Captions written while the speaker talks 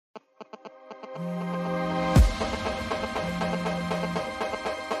What's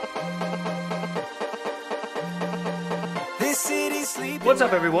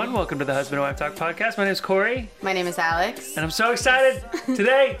up, everyone? Welcome to the Husband and Wife Talk podcast. My name is Corey. My name is Alex. And I'm so excited.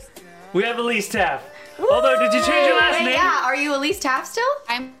 Today, we have Elise Taff. Although, did you change your last name? Yeah, are you Elise Taff still?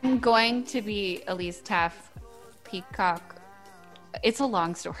 I'm going to be Elise Taff Peacock. It's a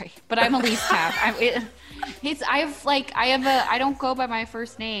long story, but I'm Elise Taff. I don't go by my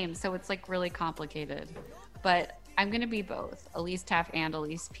first name, so it's like really complicated. But I'm going to be both Elise Taff and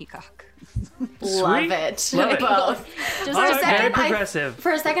Elise Peacock. Love it. Love it. Both. Just All right, very progressive.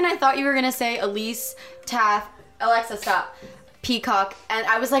 For a second, I thought you were going to say Elise Taff, Alexa, stop, Peacock. And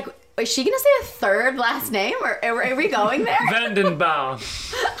I was like, is she going to say a third last name? Or are we going there? Vandenbaum.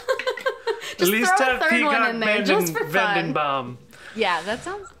 Just Elise throw a Taff third Peacock one in there, just for fun. Vandenbaum. Yeah, that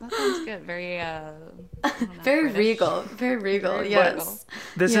sounds good. Very Very British. regal. Very regal, Very yes. regal.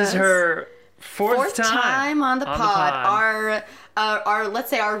 This is her fourth time on the pod. Our let's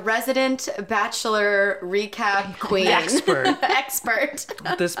say our resident Bachelor recap queen. Expert. Expert.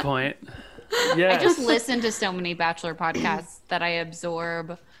 At this point. Yes. I just listen to so many Bachelor podcasts that I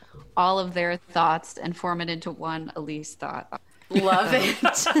absorb all of their thoughts and form it into one Elise thought Love it.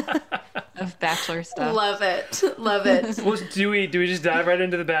 of Bachelor stuff. Love it. Love it. Well, do we just dive right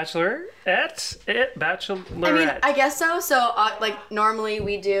into the Bachelorette? Bachelorette. I guess so. So, like normally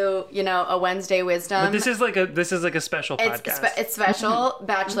we do, a Wednesday wisdom. But this is like a special podcast. It's special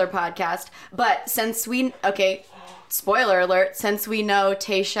Bachelor podcast. But since spoiler alert, since we know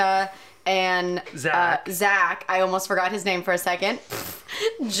Tayshia and Zach, I almost forgot his name for a second,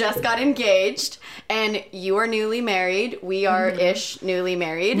 just got engaged, and you are newly married. We are ish newly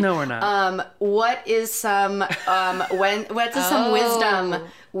married. No, we're not. What is some some wisdom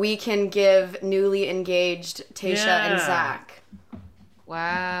we can give newly engaged Tayshia and Zach?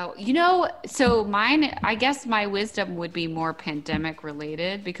 Wow. So mine, I guess my wisdom would be more pandemic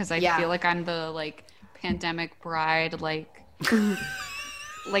related, because I feel like I'm the pandemic bride,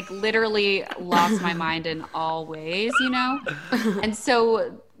 literally lost my mind in all ways, And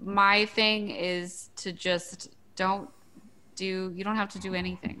so my thing is to just you don't have to do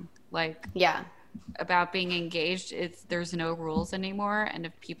anything. About being engaged, there's no rules anymore. And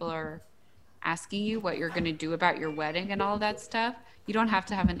if people are asking you what you're going to do about your wedding and all of that stuff, you don't have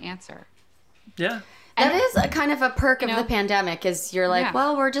to have an answer. Yeah. That is a kind of a perk of the pandemic, is you're like,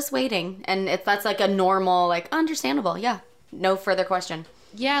 well, we're just waiting. And that's like a normal, understandable. Yeah. No further question.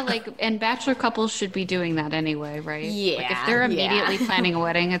 Yeah, and bachelor couples should be doing that anyway, right? Yeah. If they're immediately planning a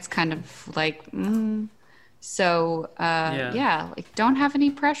wedding, it's kind of So, don't have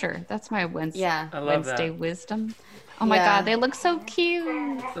any pressure. That's my Wednesday wisdom. Oh my God, they look so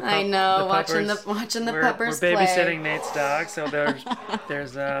cute. I know, watching the puppers play. We're babysitting play. Nate's dog, so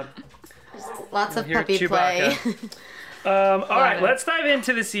there's lots of puppy play. All right, let's dive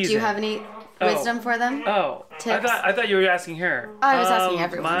into the season. Do you have any wisdom for them? Oh, tips? I thought you were asking her. Oh, I was asking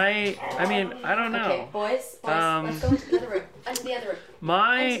everyone. I don't know. Okay, boys, let's go into the other room. Into the other room.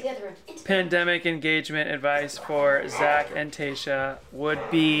 My pandemic engagement advice for Zach and Tayshia would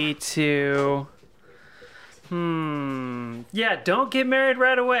be to, don't get married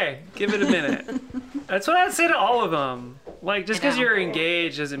right away. Give it a minute. That's what I'd say to all of them. Just because you're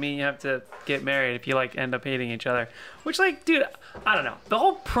engaged doesn't mean you have to get married if you end up hating each other. Which, dude, I don't know. The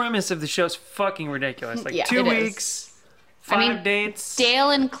whole premise of the show is fucking ridiculous. 2 weeks, 5 dates. Dale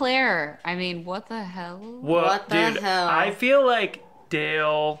and Claire. I mean, what the hell? What the hell? I feel like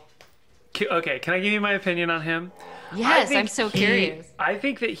Dale. Okay, can I give you my opinion on him? Yes, I'm so curious. I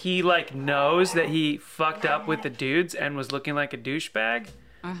think that he knows that he fucked up with the dudes and was looking like a douchebag.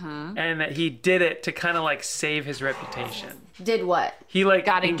 And that he did it to kind of save his reputation. Did what? He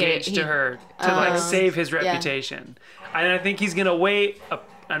got engaged to her to save his reputation. And I think he's gonna wait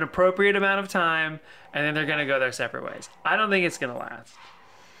an appropriate amount of time, and then they're gonna go their separate ways. I don't think it's gonna last.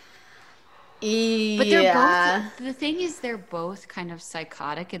 But they're both. The thing is, they're both kind of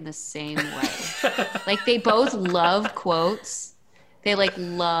psychotic in the same way. They both love quotes. They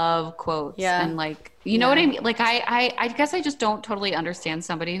love quotes. Yeah. And you know what I mean? I guess I just don't totally understand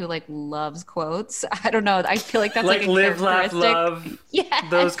somebody who loves quotes. I don't know. I feel like that's a live, laugh, characteristic. love. Yeah.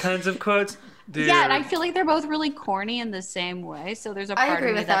 Those kinds of quotes. Dude. Yeah, and I feel like they're both really corny in the same way. So there's a part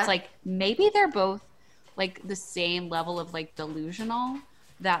of me that's maybe they're both the same level of delusional.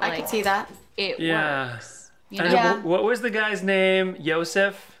 That I could see that. It works. What was the guy's name?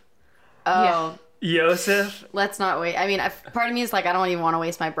 Yosef? Oh. Yeah. Yosef? Let's not wait. I mean, part of me is I don't even want to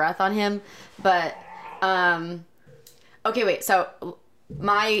waste my breath on him. But, okay, wait. So,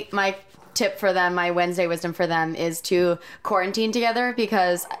 my tip for them, my Wednesday wisdom for them is to quarantine together,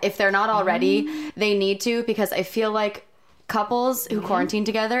 because if they're not already, they need to, because I feel like couples who quarantine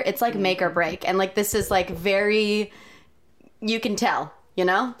together, it's like make or break. And like, this is like very, you can tell, you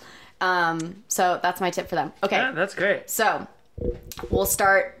know? So that's my tip for them. Okay. Yeah, that's great. So we'll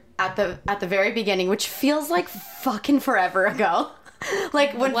start at the very beginning, which feels like fucking forever ago.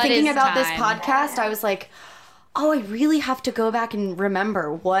 Like when thinking about this podcast, I was like, oh, I really have to go back and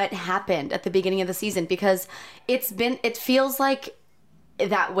remember what happened at the beginning of the season, because it feels like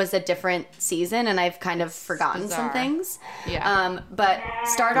that was a different season and I've kind of forgotten some things. Yeah. But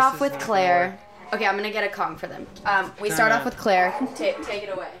start off with Claire. Okay, I'm going to get a Kong for them. We start off with Claire. Take it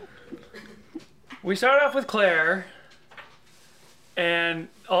away. We start off with Claire, and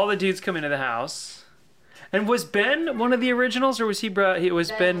all the dudes come into the house. And was Ben one of the originals, or was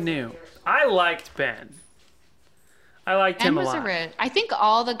Ben new? I liked Ben. I liked him a lot. I think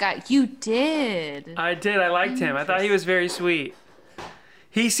all the guys... You did. I did. I liked him. I thought he was very sweet.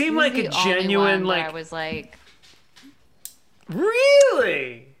 He seemed like a genuine, like... I was like...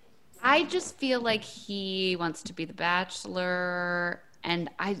 Really? I just feel like he wants to be the Bachelor, and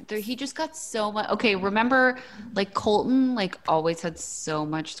he just got so much... Okay, remember, like, Colton, like, always had so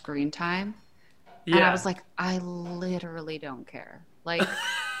much screen time? Yeah. And I was like, I literally don't care. Like,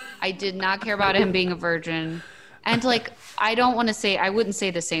 I did not care about him being a virgin. And like, I wouldn't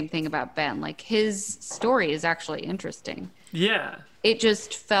say the same thing about Ben. Like, his story is actually interesting. Yeah. It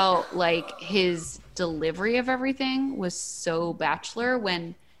just felt like his delivery of everything was so Bachelor,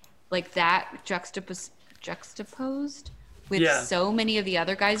 when like that juxtaposed with so many of the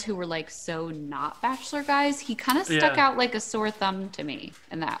other guys who were like so not Bachelor guys. He kind of stuck out like a sore thumb to me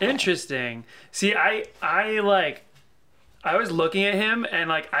in that way. Interesting. See, I was looking at him, and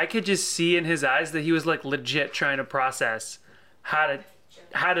like I could just see in his eyes that he was like legit trying to process how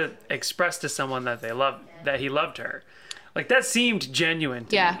to express to someone that he loved her. Like, that seemed genuine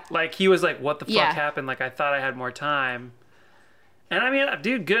to me. Like, he was like, what the fuck happened? Like, I thought I had more time. And I mean,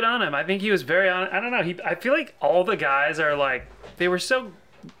 dude, good on him. I think he was very honest. I don't know. I feel like all the guys are like, they were so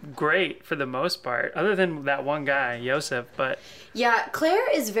great for the most part, other than that one guy, Yosef. But yeah,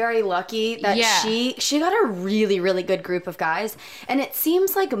 Claire is very lucky that she got a really, really good group of guys, and it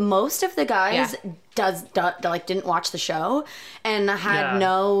seems like most of the guys didn't watch the show and had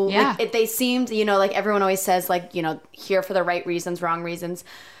no like, they seemed, you know, like everyone always says, like, you know, here for the right reasons, wrong reasons.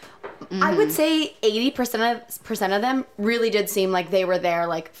 I would say 80% of them really did seem like they were there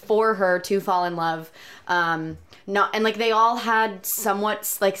like for her to fall in love. And like they all had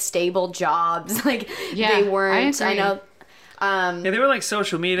somewhat like stable jobs. Like they weren't. I know. They were like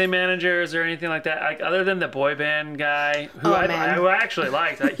social media managers or anything like that. Like, other than the boy band guy, who I actually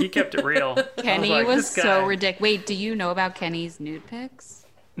liked. He kept it real. Kenny was so ridiculous. Wait, do you know about Kenny's nude pics?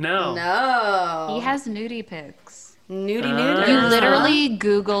 No. He has nudie pics. Nude. You literally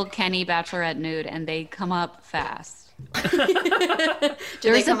Google Kenny Bachelorette nude and they come up fast. Do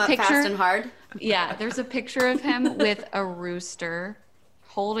they come up fast and hard? Yeah, there's a picture of him with a rooster,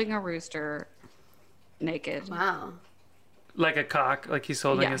 holding a rooster, naked. Wow. Like a cock, like he's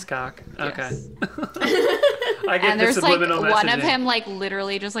holding his cock. Okay. Yes. I get and the there's like subliminal one messaging. of him like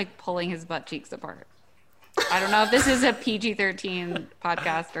literally just like pulling his butt cheeks apart. I don't know if this is a PG-13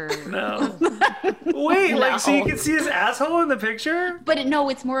 podcast or... No. Wait, like, so you can see his asshole in the picture? But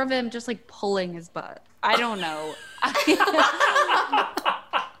it's more of him just like pulling his butt. I don't know.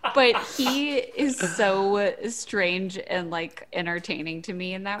 But he is so strange and like entertaining to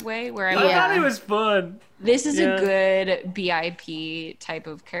me in that way, where I thought it was fun. This is a good BIP type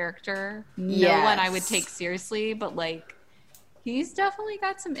of character. No one I would take seriously, but like he's definitely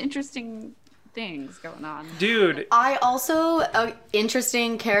got some interesting things going on. Dude. I also,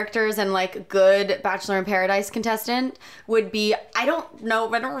 interesting characters and like good Bachelor in Paradise contestant would be, I don't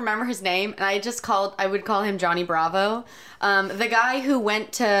remember his name, and I would call him Johnny Bravo. The guy who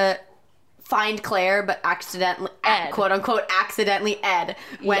went to find Claire, but quote unquote accidentally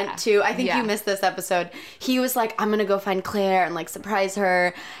went to, I think you missed this episode. He was like, I'm gonna go find Claire and like surprise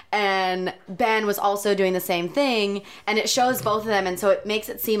her. And Ben was also doing the same thing, and it shows both of them, and so it makes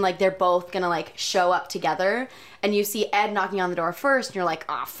it seem like they're both gonna like show up together. And you see Ed knocking on the door first, and you're like,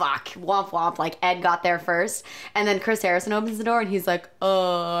 oh fuck, womp womp, like Ed got there first. And then Chris Harrison opens the door and he's like,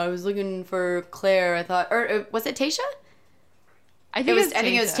 oh, I was looking for Claire, I thought, or was it Tayshia? I think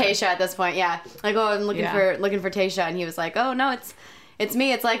it was Tayshia at this point. Yeah, like, oh, I'm looking for Tayshia, and he was like, oh no, it's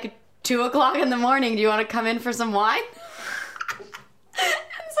me. It's like 2:00 in the morning. Do you want to come in for some wine? And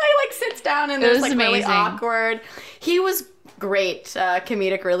so he like sits down, and there's like amazing. Really awkward. He was great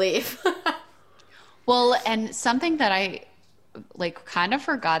comedic relief. Well, and something that like kind of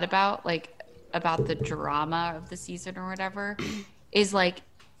forgot about the drama of the season or whatever is like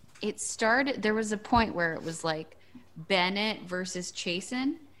there was a point where it was like Bennett versus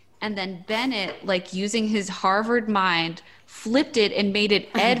Chasen, and then Bennett, like using his Harvard mind, flipped it and made it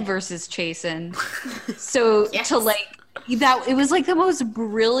Ed versus Chasen. So to like that, it was like the most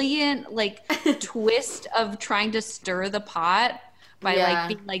brilliant like twist of trying to stir the pot by like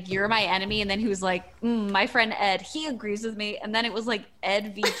being like, you're my enemy, and then he was like, my friend Ed, he agrees with me, and then it was like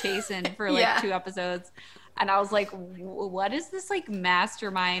Ed v Chasen for like 2 episodes. And I was like, what is this like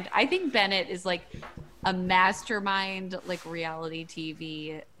mastermind? I think Bennett is like a mastermind, like reality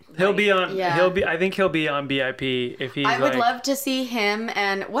TV. He'll be on. I think he'll be on BIP if he's. I would love to see him.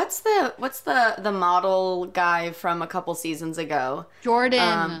 And what's the model guy from a couple seasons ago?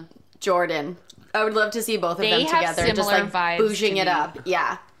 Jordan. Jordan. I would love to see both of them together, just like bouging it up.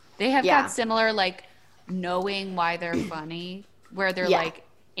 Yeah. They have got similar like knowing why they're funny, where they're like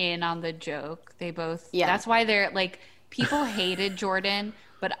in on the joke. They both. Yeah. That's why they're like people hated Jordan,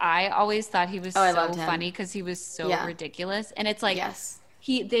 but I always thought he was so funny because he was so ridiculous, and it's like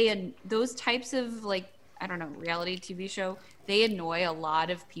those types of like, I don't know, reality TV show, they annoy a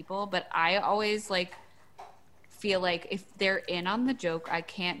lot of people, but I always like feel like if they're in on the joke, I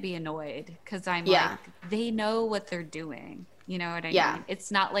can't be annoyed because I'm like, they know what they're doing. You know what I mean?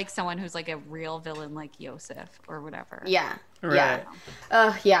 It's not like someone who's like a real villain like Yosef or whatever. Yeah. Right.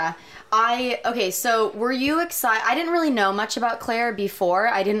 Okay, so were you excited? I didn't really know much about Claire before.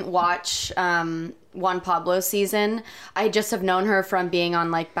 I didn't watch Juan Pablo's season. I just have known her from being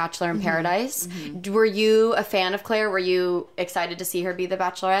on like Bachelor in Paradise. Were you a fan of Claire? Were you excited to see her be the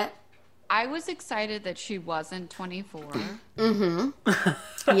Bachelorette? I was excited that she wasn't 24.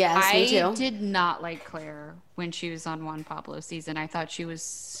 Yes, me too. I did not like Claire when she was on Juan Pablo season. I thought she was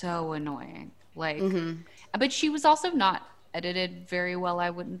so annoying. Like, but she was also not edited very well, I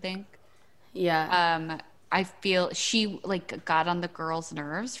wouldn't think. Yeah. I feel she like got on the girls'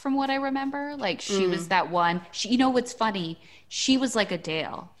 nerves from what I remember. Like she was that one. You know what's funny? She was like a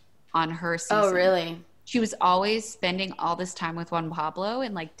Dale on her season. Oh, really? She was always spending all this time with Juan Pablo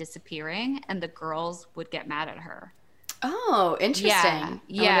and like disappearing, and the girls would get mad at her. Oh, interesting.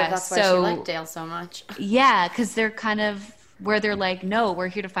 Yeah. That's why she liked Dale so much. Yeah, because they're kind of where they're like, no, we're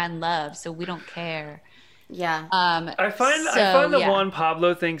here to find love, so we don't care. Yeah. I find the Juan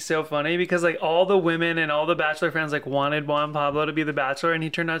Pablo thing so funny because like all the women and all the Bachelor fans like wanted Juan Pablo to be the Bachelor, and he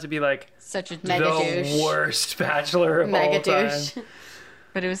turned out to be like such a douche. Worst Bachelor of all time.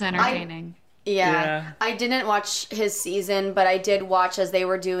 But it was entertaining. I didn't watch his season, but I did watch as they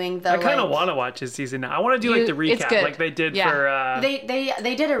were doing the. I kind of want to watch his season now. I want to do like the recap, like they did for.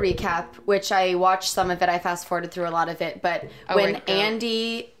 They did a recap, which I watched some of it. I fast forwarded through a lot of it, but when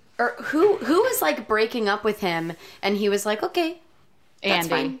Andy or who was like breaking up with him, and he was like, "Okay, that's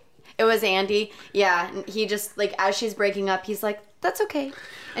fine." It was Andy. Yeah, and he just like as she's breaking up, he's like, "That's okay,"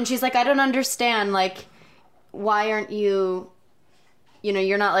 and she's like, "I don't understand. Like, why aren't you?" You know,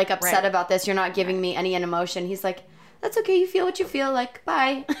 you're not like upset about this. You're not giving me any emotion. He's like, that's okay. You feel what you feel. Like,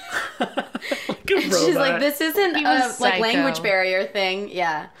 bye. She's like, this isn't a like language barrier thing.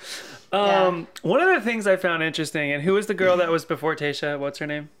 Yeah. One of the things I found interesting, and who was the girl that was before Tayshia? What's her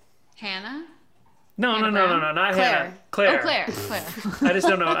name? Hannah? No, not Claire. Hannah. Claire. Oh, Claire. I just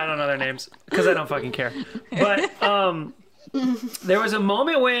don't know. I don't know their names because I don't fucking care. But there was a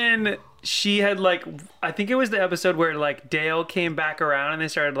moment when she had like, I think it was the episode where like Dale came back around and they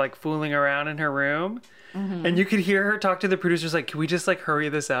started like fooling around in her room, and you could hear her talk to the producers like, can we just like hurry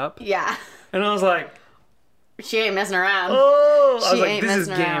this up? Yeah. And I was like, she ain't messing around. Oh, I was like, this is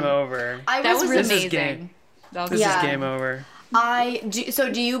game over. That was this amazing. Is game. This is game over.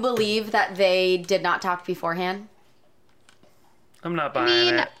 So do you believe that they did not talk beforehand? I'm not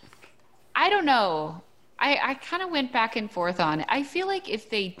buying it. I don't know. I kind of went back and forth on it. I feel like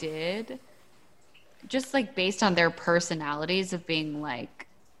if they did, just like based on their personalities of being like,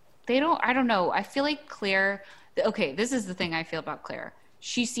 I don't know. I feel like Claire, okay, this is the thing I feel about Claire.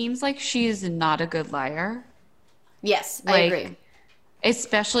 She seems like she's not a good liar. Yes, I agree.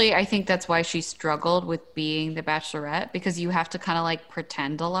 Especially, I think that's why she struggled with being the Bachelorette, because you have to kind of like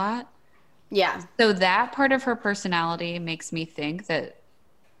pretend a lot. Yeah. So that part of her personality makes me think that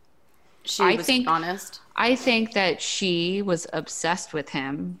she was honest. I think that she was obsessed with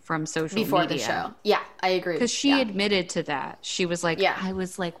him from social media. Before the show. Yeah, I agree. Because she admitted to that. She was like, I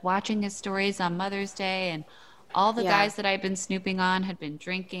was like watching his stories on Mother's Day, and all the guys that I'd been snooping on had been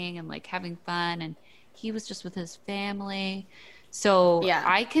drinking and like having fun, and he was just with his family. So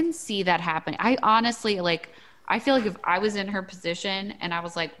I can see that happening. I honestly, like, I feel like if I was in her position and I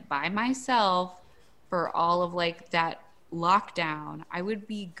was like by myself for all of like that lockdown, I would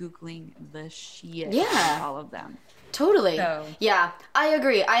be Googling the shit out of all of them. Totally. So. Yeah, I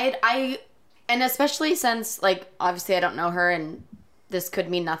agree. And especially since, like, obviously I don't know her and this could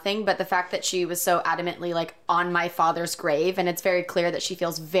mean nothing, but the fact that she was so adamantly, like, on my father's grave, and it's very clear that she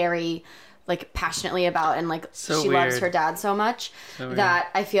feels very, like, passionately about, and, like, she loves her dad so much that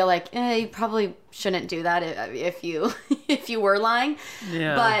I feel like, you probably shouldn't do that if you if you were lying.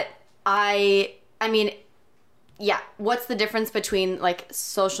 Yeah. But I mean, yeah, what's the difference between, like,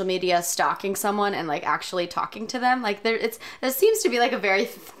 social media stalking someone and, like, actually talking to them? Like, there seems to be, like, a very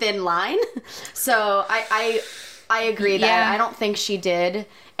thin line. So I agree that I don't think she did.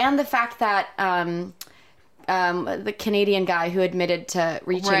 And the fact that the Canadian guy who admitted to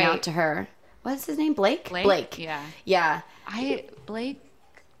reaching out to her, what's his name? Blake? Blake. Yeah. Blake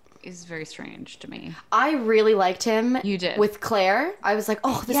is very strange to me. I really liked him. You did. With Claire. I was like,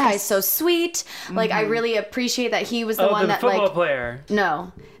 oh, this guy's so sweet. Like, I really appreciate that he was the one that, like... the football player.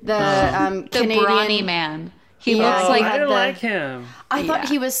 No. The Canadian... brawny man. He looks like... I didn't like him. I thought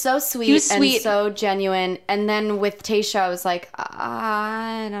he was so sweet, and so genuine. And then with Tayshia, I was like,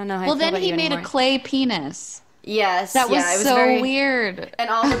 I don't know how I feel then about he you made anymore. a clay penis. Yes. That was it was so very weird.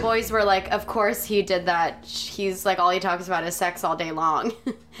 And all the boys were like, of course he did that. He's like, all he talks about is sex all day long.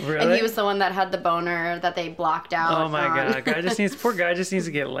 Really? And he was the one that had the boner that they blocked out. Oh my God. Poor guy just needs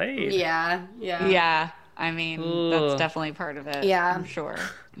to get laid. Yeah. I mean, that's definitely part of it. Yeah. I'm sure.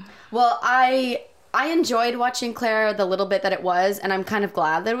 Well, I enjoyed watching Claire the little bit that it was, and I'm kind of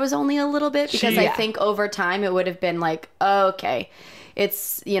glad that it was only a little bit, because I think over time it would have been like, oh, okay,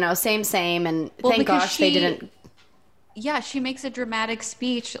 it's, same, and thank gosh they didn't. Yeah, she makes a dramatic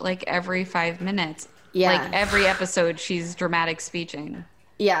speech like every 5 minutes. Yeah. Like every episode she's dramatic speeching.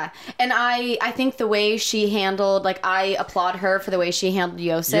 Yeah, and I think the way she handled, like, I applaud her for the way she handled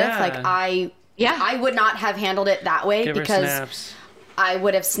Yosef. Yeah. Like, I would not have handled it that way. Give her because snaps. I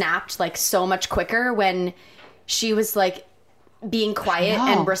would have snapped, like, so much quicker when she was, like, being quiet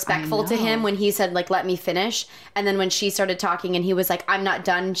and respectful to him when he said, like, let me finish. And then when she started talking and he was like, I'm not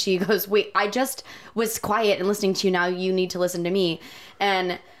done, she goes, wait, I just was quiet and listening to you. Now you need to listen to me.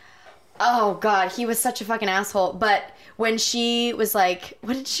 And, oh, God, he was such a fucking asshole. But when she was like,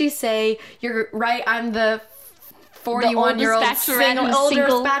 what did she say? You're right, I'm the 41-year-old oldest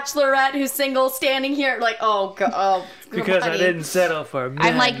bachelorette who's single, standing here, like, oh God, because I didn't settle for a man.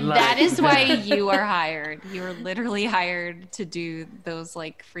 I'm like, that is why you are hired. You are literally hired to do those,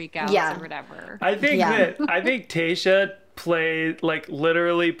 like, freak outs or whatever. I think Tayshia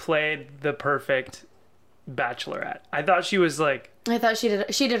literally played the perfect Bachelorette. I thought she was like. I thought she did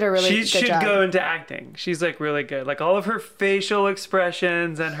a really good job. She should go into acting. She's like really good. Like all of her facial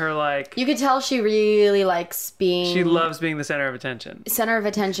expressions and her like. You could tell she really likes being. She loves being the center of attention. Center of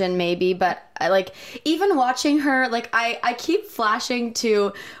attention, maybe, but I like even watching her. Like I keep flashing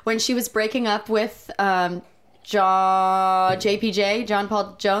to when she was breaking up with JPJ, John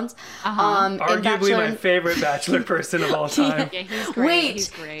Paul Jones. Arguably my favorite Bachelor person of all time. Yeah, he's great. Wait, he's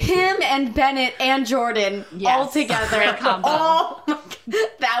great. Him and Bennett and Jordan all together. Great combo. Oh my God,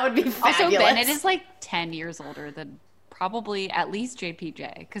 that would be fabulous. Also, Bennett is like 10 years older than probably at least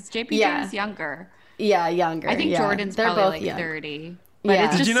JPJ, because JPJ is younger. Yeah, younger. I think Jordan's probably like young. 30. But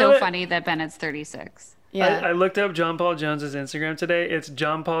it's just funny that Bennett's 36. Yeah. I looked up John Paul Jones's Instagram today. It's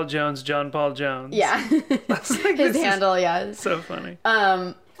John Paul Jones, John Paul Jones. Yeah. Like, his handle, so funny.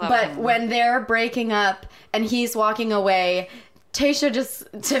 But when they're breaking up and he's walking away, Tayshia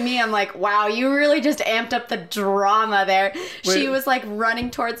just, to me, I'm like, wow, you really just amped up the drama there. Wait. She was like running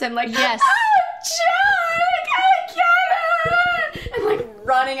towards him like, yes. Oh, John, I get it. And like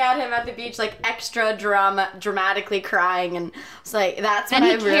running at him at the beach, like extra dramatically crying. And it's like, that's when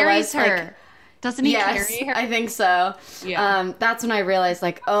I realized, like, doesn't he carry her? I think so. Yeah. That's when I realized,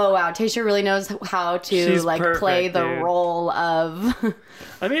 like, oh wow, Tayshia really knows how to She's like perfect, play the role of.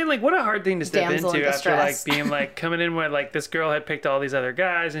 I mean, like, what a hard thing to step into after like being like coming in with like this girl had picked all these other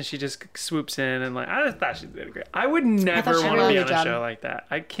guys and she just swoops in and like I thought she did great. I would never want to be on a show like that.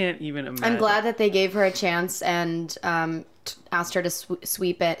 I can't even imagine. I'm glad that they gave her a chance and asked her to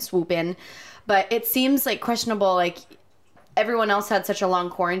swoop in, but it seems like questionable. Like everyone else had such a long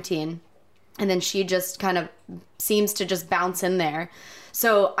quarantine. And then she just kind of seems to just bounce in there.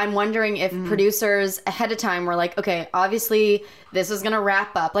 So I'm wondering if producers ahead of time were like, okay, obviously this is going to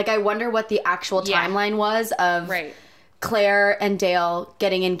wrap up. Like, I wonder what the actual timeline was of Claire and Dale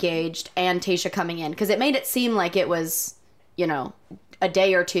getting engaged and Tayshia coming in. Because it made it seem like it was, a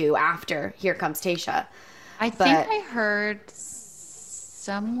day or two after Here Comes Tayshia. I think I heard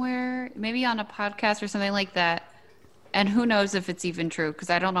somewhere, maybe on a podcast or something like that, and who knows if it's even true, because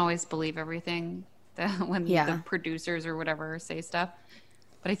I don't always believe everything when the producers or whatever say stuff.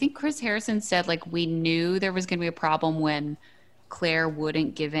 But I think Chris Harrison said, like, we knew there was going to be a problem when Claire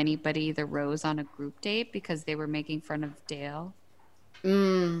wouldn't give anybody the rose on a group date because they were making fun of Dale.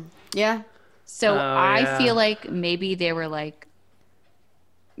 Yeah. So I feel like maybe they were like,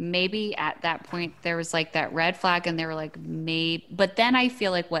 maybe at that point there was like that red flag and they were like, maybe. But then I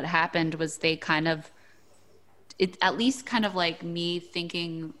feel like what happened was they kind of, it at least kind of like me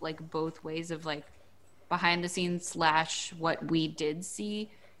thinking like both ways of like behind the scenes / what we did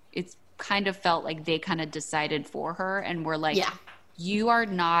see. It's kind of felt like they kind of decided for her and were like, you are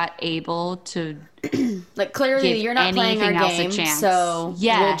not able to like clearly you're not playing our game, so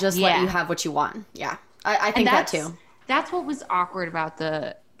we'll just let you have what you want. I think that too. That's what was awkward about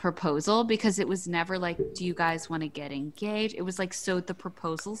the proposal, because it was never like, do you guys want to get engaged? It was like, so the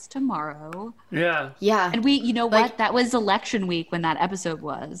proposal's tomorrow. And we, you know what, that was election week when that episode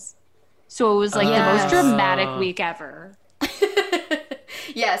was, so it was like the most dramatic week ever.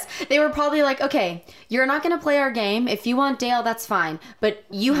 Yes, they were probably like, okay, you're not going to play our game. If you want Dale, that's fine. But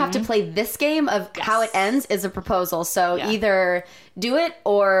you have to play this game of how it ends is a proposal. So either do it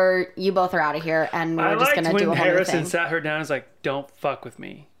or you both are out of here and we're just going to do a whole Harrison thing. sat her down and was like, don't fuck with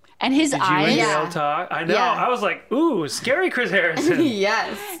me. And his eyes. Did you and Dale talk? I know. I was like, ooh, scary Chris Harrison.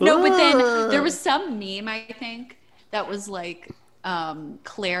 Yes. No, but then there was some meme, I think, that was like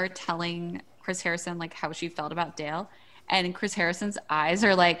Claire telling Chris Harrison like how she felt about Dale. And Chris Harrison's eyes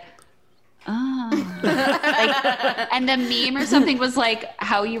are like, oh. Like, and the meme or something was like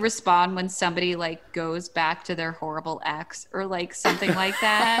how you respond when somebody like goes back to their horrible ex or like something like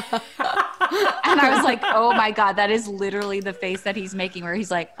that. And I was like, oh my God, that is literally the face that he's making where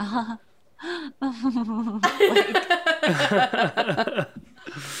he's like, but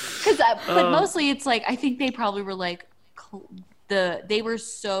mostly it's like, I think they probably were like, they were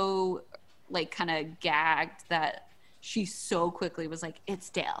so like kind of gagged that she so quickly was like, it's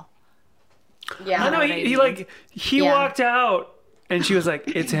Dale. Yeah. I know, he walked out and she was like,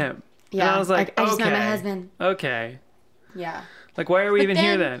 it's him. Yeah. And I was like, I just met my husband. Okay. Yeah. Like, why are we even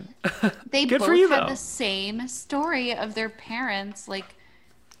here then? They Good both for you, had though. the same story of their parents, like,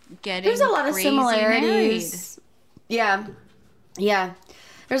 getting There's a lot of similarities. Married. Yeah.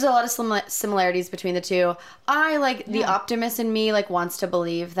 There's a lot of similarities between the two. I, like, the optimist in me, like, wants to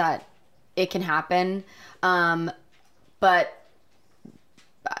believe that it can happen. But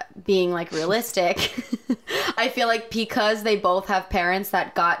being like realistic, I feel like because they both have parents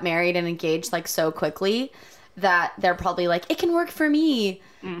that got married and engaged like so quickly that they're probably like, it can work for me,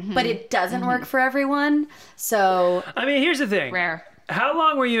 but it doesn't work for everyone. So I mean, here's the thing. Rare. How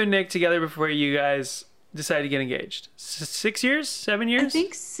long were you and Nick together before you guys decided to get engaged? 6 years? 7 years? I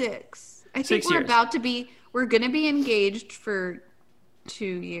think 6. I think 6 we're years. We're going to be engaged for 2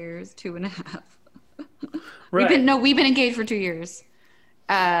 years, 2.5. Right. We've been engaged for 2 years.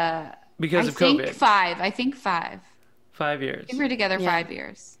 Because of COVID. COVID. I think 5. 5 years. We were together 5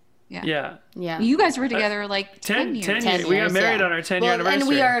 years. Yeah. You guys were together like 10 years. 10 years. We got married on our 10-year anniversary. And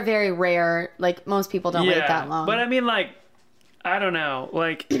we are very rare. Like, most people don't wait that long. But I mean, like, I don't know.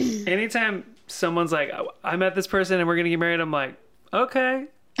 Like, anytime someone's like, I met this person and we're going to get married, I'm like, okay.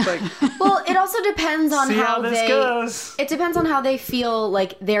 Like, well, it also depends on how this goes. It depends on how they feel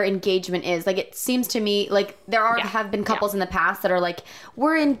like their engagement is. Like, it seems to me like there have been couples in the past that are like,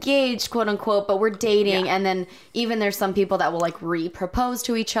 we're engaged, quote unquote, but we're dating, and then even there's some people that will like re-propose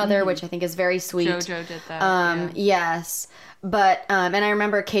to each other, which I think is very sweet. JoJo did that. Yes. But and I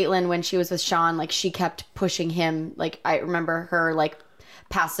remember Caitlin when she was with Sean, like she kept pushing him. Like I remember her like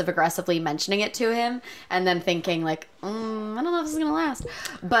passive aggressively mentioning it to him and then thinking like, I don't know if this is gonna last.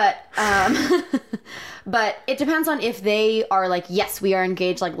 But but it depends on if they are like, yes, we are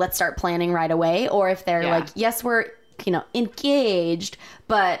engaged, like let's start planning right away, or if they're like, yes, we're engaged,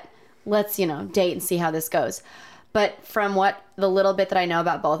 but let's date and see how this goes. But from what the little bit that I know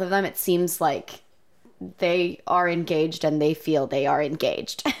about both of them, it seems like they are engaged and they feel they are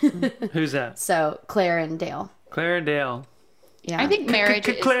engaged. Who's that? So Claire and Dale. Yeah. I think marriage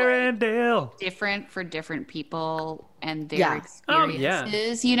is Claire and Dale. different for different people and their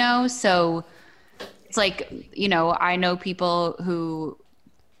experiences, So it's like, I know people who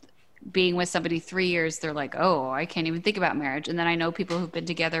being with somebody 3 years, they're like, oh, I can't even think about marriage. And then I know people who've been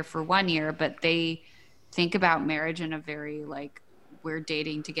together for 1 year, but they think about marriage in a very like, we're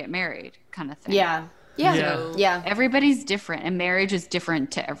dating to get married kind of thing. Yeah. So everybody's different and marriage is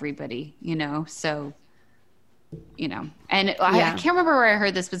different to everybody, so... and I can't remember where I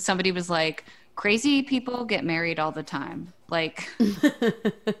heard this, but somebody was like, crazy people get married all the time. Like,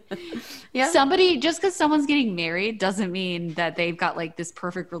 Yeah. just because someone's getting married doesn't mean that they've got like this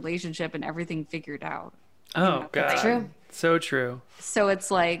perfect relationship and everything figured out. Oh, God. True. So true. So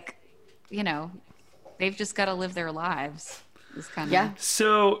it's like, they've just got to live their lives. It's kind of Yeah.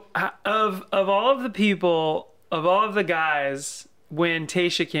 So of all of the people, of all of the guys, when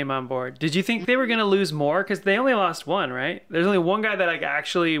Tayshia came on board, did you think they were going to lose more? Because they only lost one, right? There's only one guy that like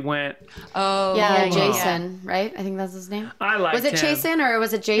actually went. Oh, Yeah, Jason, right? I think that's his name. I liked Was it him. Chasen, or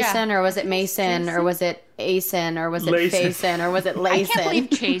was it Jason, or was it Mason, or was it Asen, or was it Layson. Faison, or was it I can't Layson? believe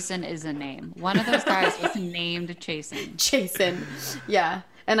Chasen is a name. One of those guys was named Chasen. Jason. Yeah.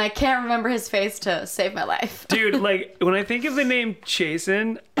 And I can't remember his face to save my life. Dude, like when I think of the name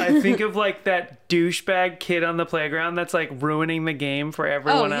Chasen, I think of like that douchebag kid on the playground that's like ruining the game for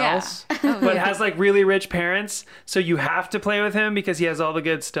everyone else, but has like really rich parents. So you have to play with him because he has all the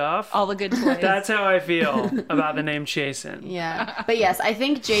good stuff. All the good toys. That's how I feel about the name Chasen. Yeah. But yes, I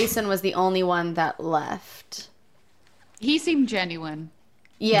think Jason was the only one that left. He seemed genuine.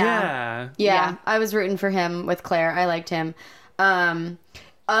 Yeah. Yeah. I was rooting for him with Claire. I liked him.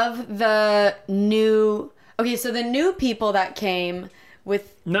 Of the new... Okay, so the new people that came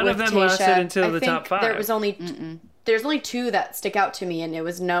with None with of them Tayshia, lasted until I the think top 5. There was only... There's only 2 that stick out to me, and it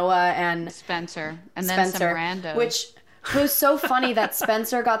was Noah and Spencer. And then Spencer. some randos. Which was so funny that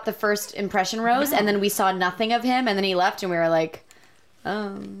Spencer got the first impression rose, and then we saw nothing of him, and then he left, and we were like,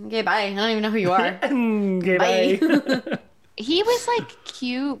 oh, okay, bye. I don't even know who you are. Okay, bye. he was like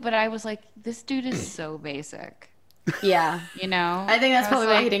cute, but I was like, this dude is so basic. Yeah. I think that's was probably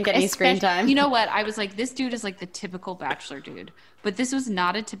why he didn't get any screen time. You know what? I was like, this dude is like the typical Bachelor dude. But this was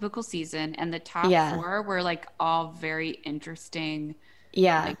not a typical season. And the top 4 were like all very interesting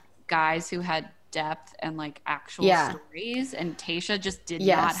like guys who had depth and like actual stories. And Tayshia just did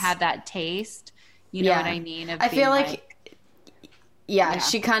not have that taste. You know what I mean? I feel like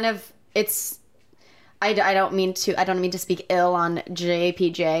she kind of, I don't mean to speak ill on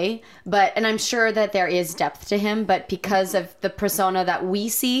JPJ, and I'm sure that there is depth to him, but because of the persona that we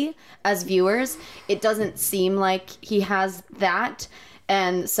see as viewers, it doesn't seem like he has that.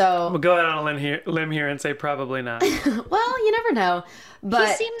 And so We'll go out on a limb here and say probably not. well, you never know. But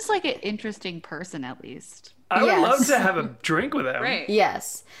he seems like an interesting person, at least. I would love to have a drink with him. Right.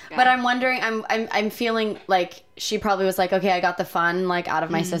 Yes. Yeah. But I'm wondering, I'm feeling like she probably was like, okay, I got the fun like out of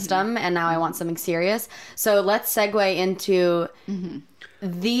my system and now I want something serious. So let's segue into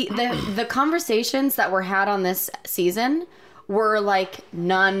the conversations that were had on this season were like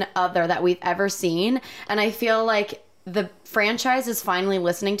none other that we've ever seen. And I feel like the franchise is finally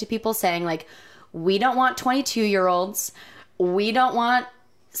listening to people saying like, we don't want 22-year-olds. We don't want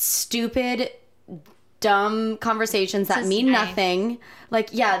stupid dumb conversations that mean nothing. Like,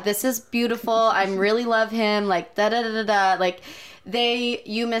 yeah, this is beautiful. I really love him. Like, da-da-da-da-da. Like,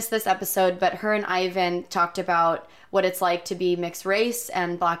 you missed this episode, but her and Ivan talked about what it's like to be mixed race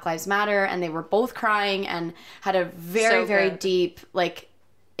and Black Lives Matter, and they were both crying and had a very, very deep, like,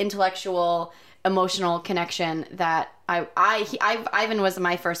 intellectual, emotional connection that Ivan was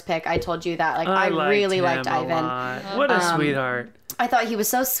my first pick. I told you that. Like, I really liked Ivan. What a sweetheart. I thought he was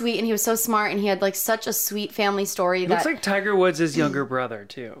so sweet and he was so smart and he had like such a sweet family story. Looks like Tiger Woods' younger brother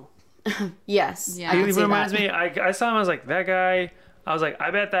too. Yes. Yeah. He reminds me, I saw him, I was like, that guy, I was like, I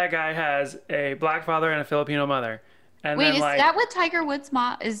bet that guy has a black father and a Filipino mother. And wait, then, is like, that what Tiger Woods'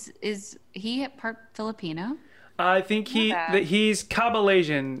 mom is he part Filipino? I think he's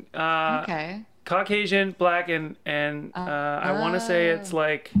Cabalasian. Okay. Caucasian, black, and I want to say it's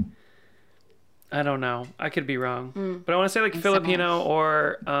like, I don't know. I could be wrong, but I want to say like Filipino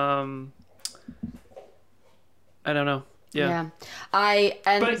or I don't know. Yeah.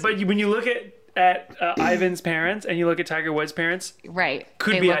 But when you look at Ivan's parents and you look at Tiger Woods' parents, right,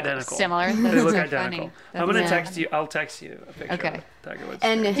 could they be look identical. similar. They That's look so identical. funny. I'm gonna text you. I'll text you a picture. Okay. Of Tiger Woods'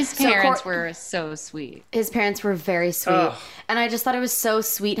 And parents. His parents were so sweet. His parents were very sweet. Ugh. And I just thought it was so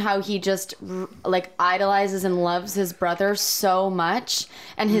sweet how he just like idolizes and loves his brother so much.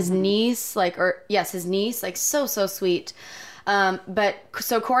 And his niece, his niece, like so sweet. But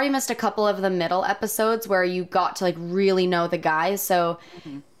so Corey missed a couple of the middle episodes where you got to like really know the guys. So,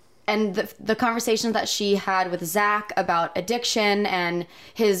 and the conversation that she had with Zach about addiction and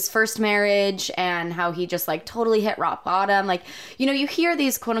his first marriage and how he just like totally hit rock bottom. Like, you know, you hear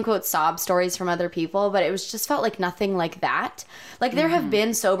these quote unquote sob stories from other people, but it was just felt like nothing like that. Like there have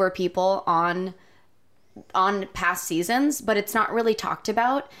been sober people on past seasons, but it's not really talked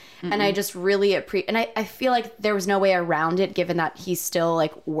about. And I just really and I feel like there was no way around it given that he still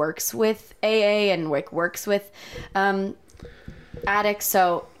like works with AA and like works with addicts.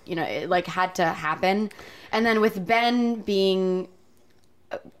 So you know, it like had to happen. And then with Ben being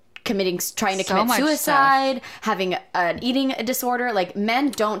trying to commit suicide, having an eating disorder, like men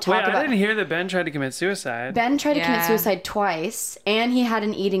don't talk about. I didn't hear that Ben tried to commit suicide. Ben tried to commit suicide twice, and he had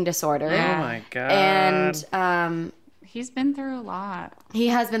an eating disorder. Oh my God. And he's been through a lot. He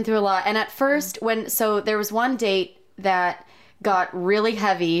has been through a lot. And at first, there was one date that got really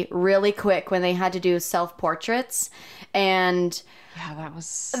heavy really quick when they had to do self-portraits, and yeah, that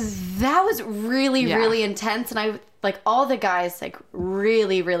was really really intense. And all the guys like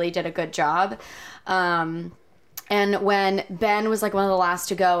really really did a good job. And when Ben was like one of the last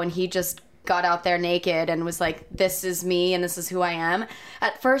to go, and he just got out there naked and was like, this is me and this is who I am.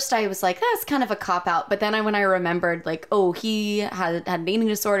 At first I was like, that's kind of a cop out. But then when I remembered like, oh, he had an eating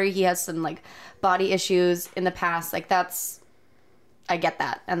disorder, he has some like body issues in the past, like I get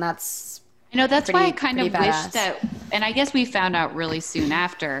that. And that's why I kind of wish that, and I guess we found out really soon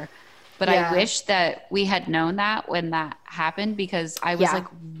after, but I wish that we had known that when that happened, because I was like,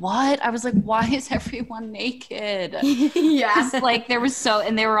 what? I was like, why is everyone naked? Yeah. Like they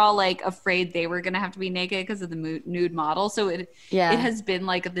were all like afraid they were going to have to be naked because of the nude model. So it has been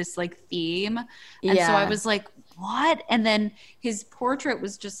like this like theme. And so I was like, what? And then his portrait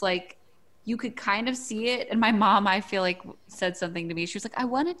was just like, you could kind of see it. And my mom, I feel like, said something to me. She was like, I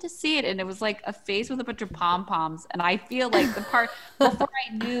wanted to see it. And it was like a face with a bunch of pom-poms. And I feel like the part before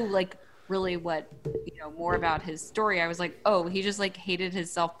I knew like really what, more about his story, I was like, oh, he just like hated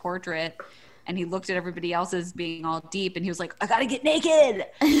his self-portrait. And he looked at everybody else as being all deep. And he was like, I got to get naked.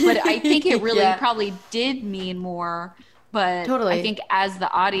 But I think it really probably did mean more. But totally. I think as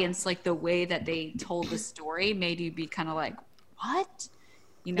the audience, like the way that they told the story made you be kind of like, what?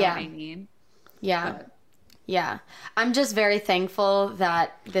 You know what I mean? Yeah. But. Yeah. I'm just very thankful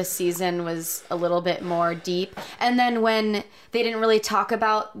that this season was a little bit more deep. And then when they didn't really talk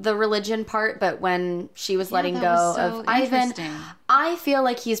about the religion part, but when she was letting go of Ivan, I feel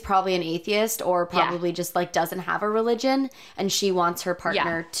like he's probably an atheist or probably just like doesn't have a religion, and she wants her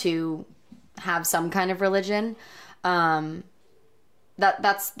partner to have some kind of religion. That's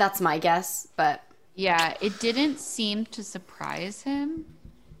my guess, but yeah, it didn't seem to surprise him.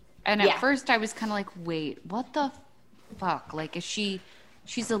 And at first I was kind of like, wait, what the fuck? Like, she's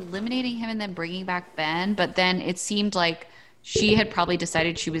eliminating him and then bringing back Ben? But then it seemed like she had probably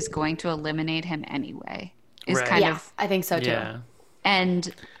decided she was going to eliminate him anyway. I think so too. Yeah.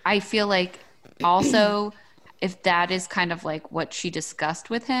 And I feel like also if that is kind of like what she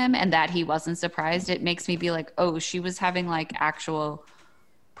discussed with him and that he wasn't surprised, it makes me be like, oh, she was having like actual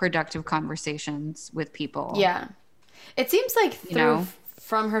productive conversations with people. Yeah. It seems like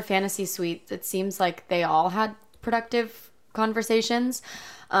from her fantasy suite, it seems like they all had productive conversations.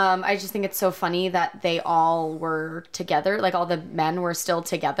 I just think it's so funny that they all were together, like all the men were still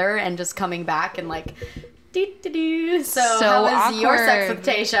together and just coming back and like, doo-doo-doo. So how was awkward. Your sex with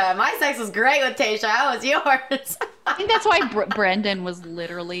Tayshia? My sex was great with Tayshia. How was yours? I think that's why Brendan was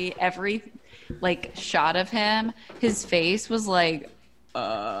literally every like shot of him, his face was like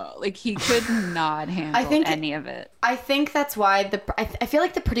he could not handle any of it. I think that's why I feel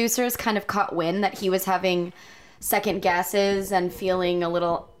like the producers kind of caught wind that he was having second guesses and feeling a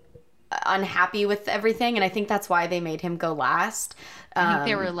little unhappy with everything, and I think that's why they made him go last. I think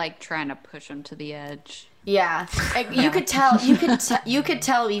they were like trying to push him to the edge. Yeah, you could tell. You could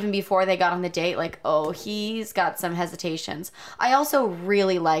tell even before they got on the date, like, oh, he's got some hesitations. I also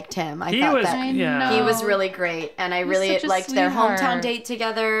really liked him. I thought he was really great, and I really liked their hometown date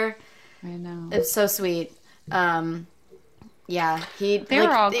together. I know, it's so sweet. They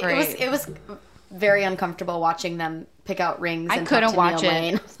were all great. It was very uncomfortable watching them pick out rings. I couldn't watch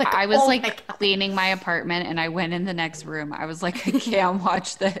it. I was like cleaning my apartment and I went in the next room. I was like, I can't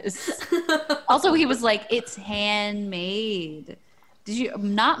watch this. Also, he was like, it's handmade.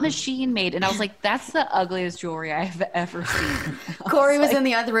 Not machine made? And I was like, that's the ugliest jewelry I've ever seen. Corey was in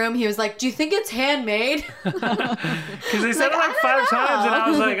the other room. He was like, do you think it's handmade? Because they said it like 5 times, and I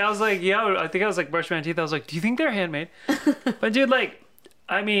was like, yo, I think I was like brushing my teeth. I was like, do you think they're handmade? But dude, like,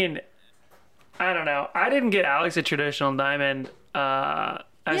 I mean, I don't know. I didn't get Alex a traditional diamond as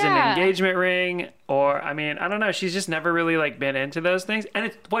an engagement ring, or I mean, I don't know. She's just never really like been into those things. And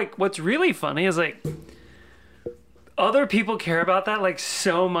it's like, what's really funny is like other people care about that like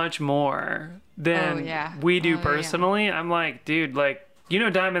so much more than we do personally. I'm like, dude, like,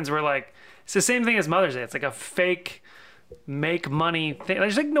 diamonds were like, it's the same thing as Mother's Day. It's like a fake make money thing.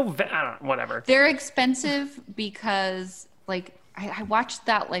 There's like no, I don't know, whatever. They're expensive because like, I watched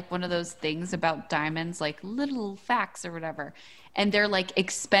that like one of those things about diamonds, like little facts or whatever, and they're like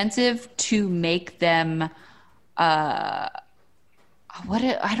expensive to make them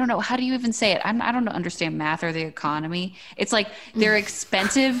I don't know. How do you even say it? I don't understand math or the economy. It's like they're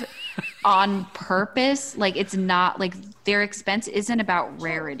expensive on purpose. Like it's not like their expense isn't about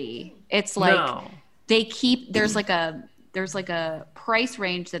rarity. It's like they keep, there's like a price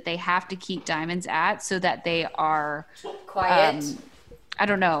range that they have to keep diamonds at so that they are quiet. I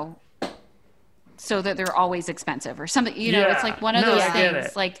don't know. So that they're always expensive or something, it's like one of those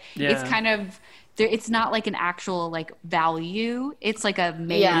things. Like it's kind of, it's not like an actual like value. It's like a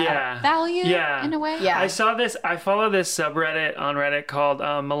made value in a way. Yeah. I follow this subreddit on Reddit called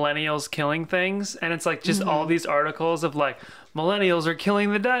Millennials Killing Things. And it's like just all these articles of like, millennials are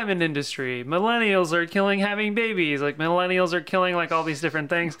killing the diamond industry. Millennials are killing having babies. Like millennials are killing like all these different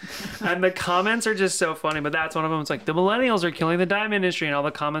things. And the comments are just so funny. But that's one of them. It's like the millennials are killing the diamond industry. And all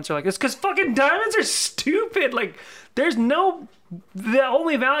the comments are like, it's because fucking diamonds are stupid. Like there's the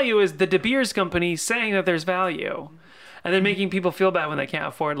only value is the De Beers company saying that there's value. And then making people feel bad when they can't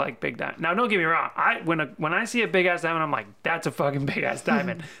afford like big diamond. Now, don't get me wrong. When I see a big ass diamond, I'm like, that's a fucking big ass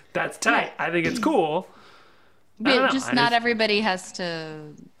diamond. That's tight. I think it's cool. But not everybody has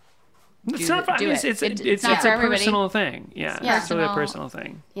to. It's not. It's a personal thing. Yeah, it's totally a personal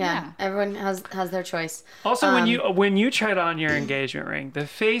thing. Yeah, everyone has their choice. Also, when you tried on your engagement ring, the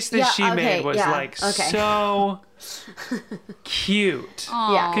face that she made was so cute.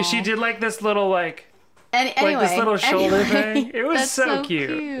 Yeah, because she did like this little like. Anyway, like this little shoulder thing. It was so cute.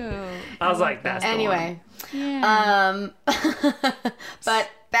 I was like, that's the one. Yeah. But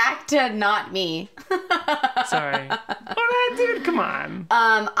back to not me. Sorry. Oh, dude, come on.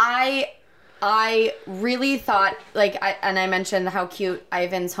 I really thought I mentioned how cute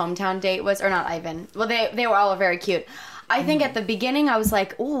Ivan's hometown date was, or not Ivan. Well, they were all very cute. I think at the beginning I was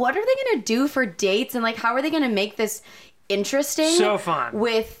like, "Ooh, what are they gonna do for dates, and like how are they gonna make this interesting?" So fun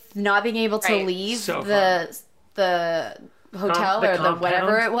with not being able to leave the hotel or the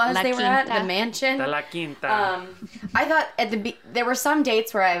whatever it was they were at, the mansion. The La Quinta. I thought there were some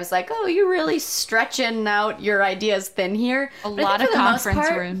dates where I was like, oh, you're really stretching out your ideas thin here. A lot of conference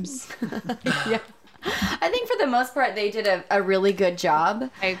rooms. Yeah. I think for the most part, they did a really good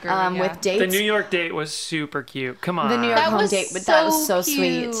job. I agree, with dates. The New York date was super cute. Come on. The New York home date, that was so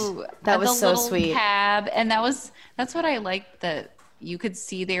sweet. That was so sweet. Cab, and that's what I liked, that you could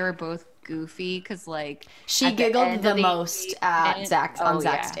see they were both goofy because like she giggled the most at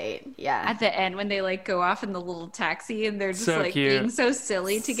Zach's date. Yeah. At the end when they like go off in the little taxi and they're just so like cute. being so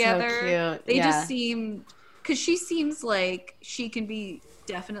silly together. So cute. They just seem, because she seems like she can be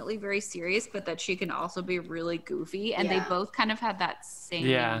definitely very serious, but that she can also be really goofy, and they both kind of had that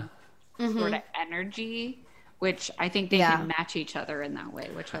same sort of energy, which I think they can match each other in that way.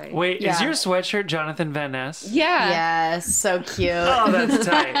 Is your sweatshirt Jonathan Van Ness? Yeah. Yes, so cute. Oh, that's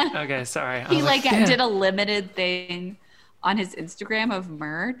tight. Okay, sorry. He did a limited thing on his Instagram of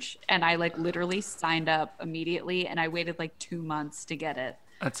merch, and I like literally signed up immediately, and I waited like 2 months to get it.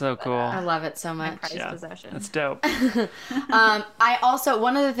 That's so cool. I love it so much. Possession. That's dope. I also,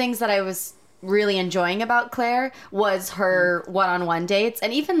 one of the things that I was really enjoying about Claire was her one-on-one dates,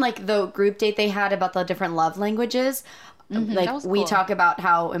 and even like the group date they had about the different love languages. Like we talk about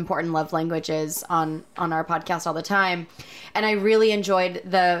how important love language is on our podcast all the time, and I really enjoyed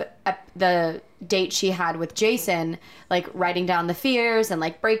the date she had with Jason, like writing down the fears and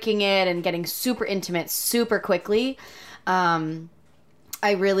like breaking it and getting super intimate super quickly.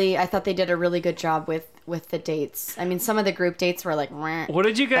 I thought they did a really good job with the dates. I mean, some of the group dates were like, what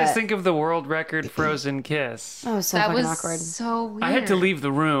did you guys think of the world record frozen kiss? Oh, so fucking awkward. So weird. I had to leave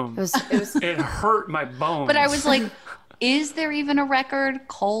the room. It hurt my bones. But I was like, is there even a record?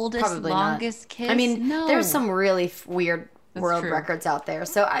 Coldest, Probably longest not. kiss? I mean, there's some really weird world true. records out there,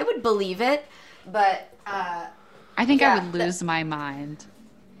 so I would believe it. But I think I would lose my mind.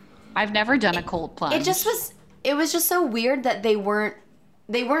 I've never done a cold plunge. It was just so weird that they weren't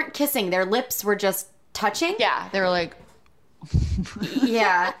kissing. Their lips were just touching. Yeah, they were like.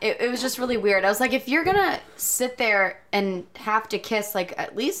 Yeah, it was just really weird. I was like, if you're gonna sit there and have to kiss, like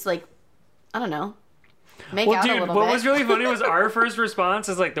at least like, I don't know, make out a little bit. What was really funny was our first response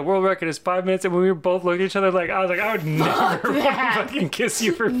is like, the world record is 5 minutes, and when we both looked at each other, like I was like, I would never want to fucking kiss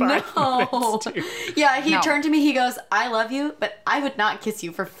you for 5 minutes. Dude. Yeah, he turned to me. He goes, "I love you, but I would not kiss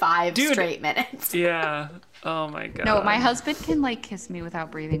you for 5 straight minutes." Yeah. Oh my god. No, my husband can like kiss me without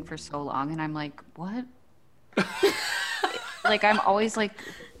breathing for so long, and I'm like, what? Like I'm always like,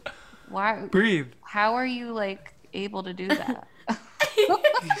 why? Breathe. How are you like able to do that?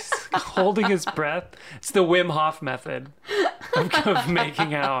 He's holding his breath. It's the Wim Hof method of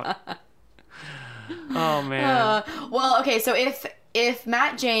making out. Oh man. Well, okay. So if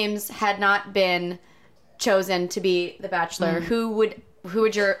Matt James had not been chosen to be the Bachelor, who would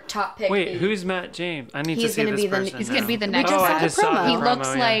your top pick be? Wait, who's Matt James? I need to see this person. He's going to be the We next. just saw the promo. He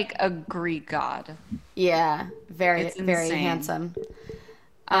looks like a Greek god. Yeah, very handsome.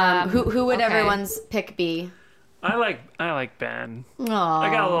 Who would everyone's pick be? I like Ben. Aww. I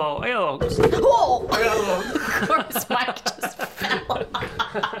got a little. Oh! I got a little. Of course, Mike just fell.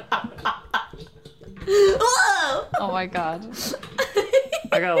 Whoa! Oh my god.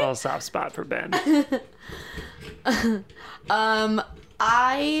 I got a little soft spot for Ben.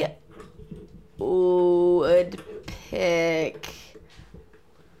 I would pick.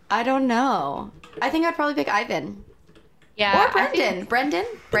 I don't know. I think I'd probably pick Ivan. Yeah. Or Brendan. Brandon.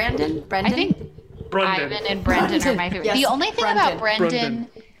 I think Ivan and Brendan are my favorite. Yes, the only thing about Brendan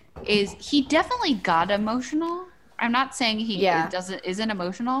is he definitely got emotional. I'm not saying he isn't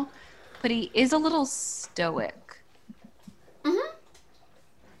emotional, but he is a little stoic.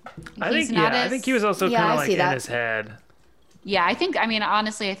 Mm-hmm. I think he was also kind of like in his head. Yeah,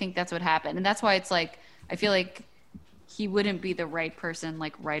 honestly, I think that's what happened. And that's why it's like, I feel like he wouldn't be the right person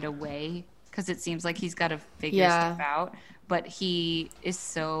like right away because it seems like he's got to figure stuff out. But he is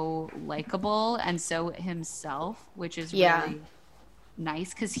so likable and so himself, which is really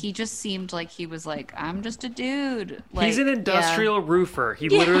nice because he just seemed like he was like, I'm just a dude. Like, he's an industrial roofer. He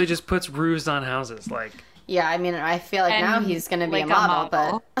literally just puts roofs on houses. Like, yeah, I mean, I feel like now he's going to be like a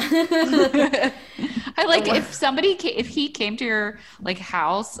model. But I like if he came to your like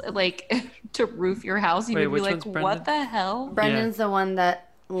house, like to roof your house, you would be like, what the hell? Brendan's the one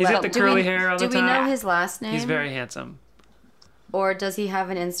that he's got the curly hair on the top. Do we know his last name? He's very handsome. Or does he have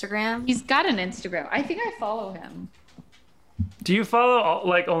an Instagram? He's got an Instagram. I think I follow him. Do you follow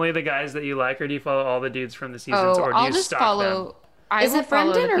like only the guys that you like, or do you follow all the dudes from the seasons, or do I'll you just stalk follow. them? Is it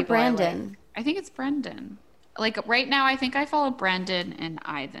Brendan or Brandon? I think it's Brendan. Like right now, I think I follow Brendan and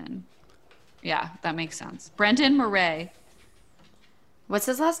Ivan. Yeah, that makes sense. Brendan Murray. What's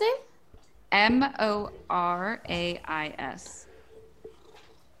his last name? Morais.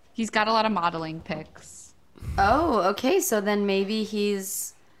 He's got a lot of modeling pics. Oh, okay. So then maybe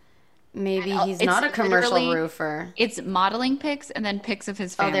he's not a commercial roofer. It's modeling pics and then pics of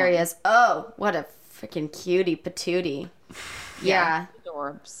his family. Oh, there he is. Oh, what a freaking cutie patootie. Yeah.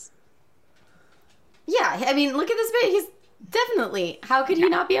 Adorbs. Yeah, I mean, look at this bit. He's definitely. How could he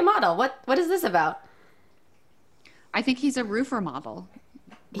not be a model? What is this about? I think he's a roofer model.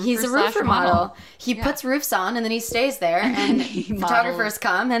 He's a roofer model. He puts roofs on and then he stays there and photographers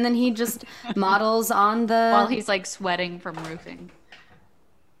come and then he just models on the... While he's like sweating from roofing.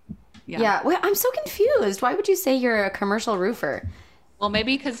 Yeah. Well, I'm so confused. Why would you say you're a commercial roofer? Well,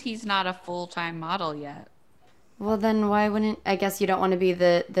 maybe because he's not a full-time model yet. Well, then why wouldn't... I guess you don't want to be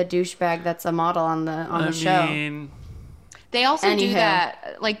the douchebag that's a model on the show. They also do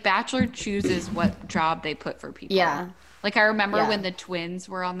that. Like, Bachelor chooses what job they put for people. Yeah. Like, I remember when the twins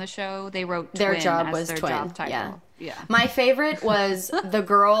were on the show, they wrote their twin job as was their twin. job title. Yeah. My favorite was the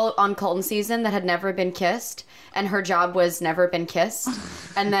girl on Colton season that had never been kissed, and her job was never been kissed.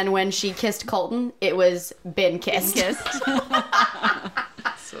 And then when she kissed Colton, it was been kissed. So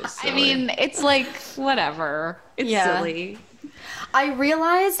silly. I mean, it's like, whatever. It's silly. I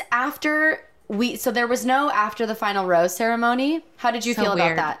realized so there was no after the final rose ceremony. How did you feel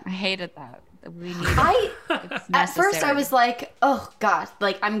about that? I hated that. At first I was like, oh God,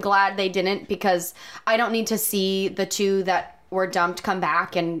 like I'm glad they didn't because I don't need to see the two that were dumped come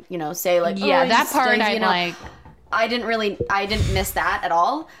back and, say like, that part I'm like, I didn't miss that at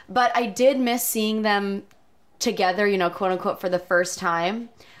all, but I did miss seeing them together, quote unquote, for the first time.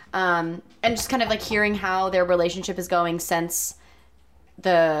 And just kind of like hearing how their relationship is going since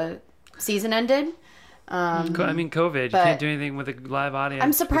the season ended. COVID. You can't do anything with a live audience.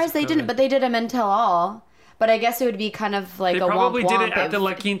 I'm surprised they didn't, but they did a Men Tell All. But I guess it would be kind of like they a probably womp did womp it at the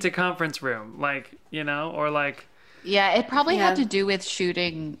La Quinta conference room, or like. Yeah, it probably had to do with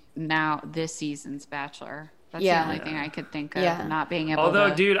shooting this season's Bachelor. That's the only thing I could think of, not being able to...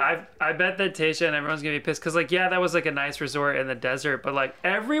 Although, dude, I bet that Tayshia and everyone's going to be pissed. Because, that was, a nice resort in the desert. But,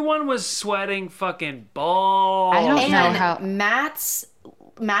 everyone was sweating fucking balls. I don't know how...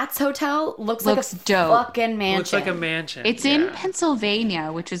 Matt's hotel looks like a dope. fucking mansion. Looks like a mansion. It's in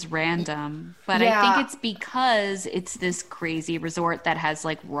Pennsylvania, which is random. But I think it's because it's this crazy resort that has,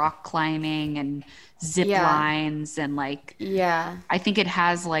 rock climbing and... zip lines and I think it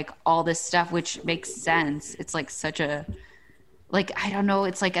has all this stuff which makes sense. It's such a I don't know,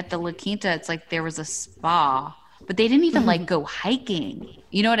 it's at the La Quinta, it's there was a spa, but they didn't even go hiking.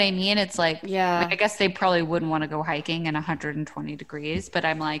 You know what I mean? It's I guess they probably wouldn't want to go hiking in 120 degrees, but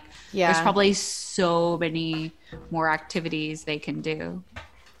I'm there's probably so many more activities they can do.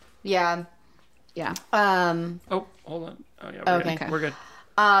 Yeah. Yeah. Oh, hold on. Oh yeah. We're good.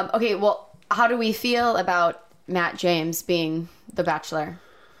 Okay. Well, how do we feel about Matt James being the Bachelor?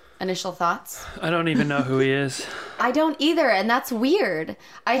 Initial thoughts? I don't even know who he is. I don't either, and that's weird.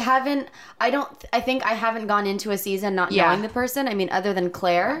 I think I haven't gone into a season not knowing the person. I mean, other than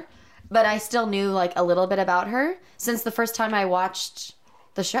Claire, but I still knew like a little bit about her since the first time I watched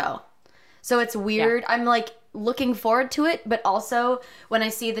the show. So it's weird. I'm like looking forward to it, but also when I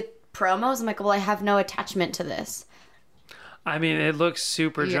see the promos, I'm like, well, I have no attachment to this. I mean, it looks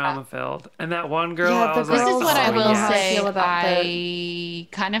super drama filled, and that one girl. Yeah, I was this like, is what I will how say. I feel about I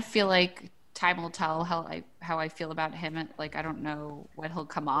kind of feel like time will tell how I feel about him. Like, I don't know what he'll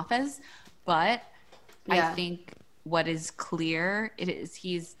come off as, but I think what is clear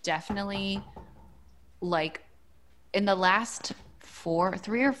he's definitely like in the last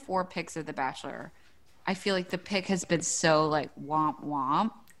 3 or 4 picks of The Bachelor. I feel like the pick has been so like womp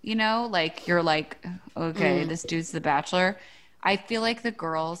womp. You know, like you're like, okay, this dude's the Bachelor. I feel like the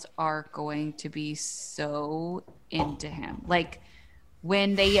girls are going to be so into him. Like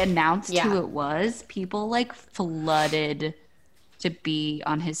when they announced who it was, people like flooded to be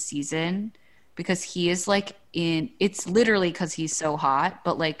on his season because he is like it's literally because he's so hot,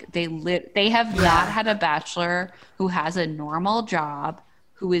 but like they have not had a Bachelor who has a normal job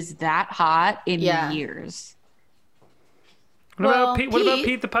who is that hot in years. What about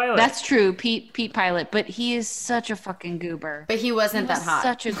Pete the pilot? That's true, Pete Pilot, but he is such a fucking goober. But he wasn't that hot.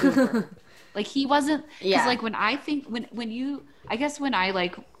 Such a goober. Like he wasn't. Because like when I think I guess when I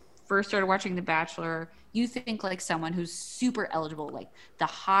like first started watching The Bachelor, you think like someone who's super eligible, like the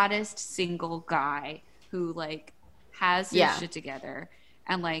hottest single guy who like has his shit together,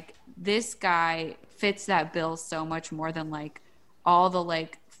 and like this guy fits that bill so much more than like all the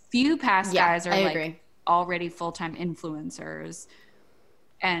like few past guys are already full-time influencers,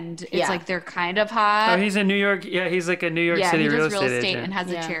 and it's like they're kind of hot. Oh, he's in New York. Yeah, he's like a New York City real estate agent and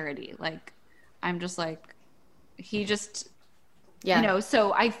has a charity. Like, I'm just like, he just, you know.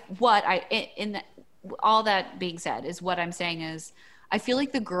 So all that being said is what I'm saying is, I feel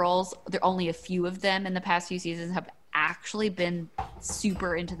like the girls, there are only a few of them in the past few seasons have actually been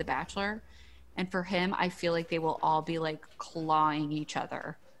super into The Bachelor, and for him, I feel like they will all be like clawing each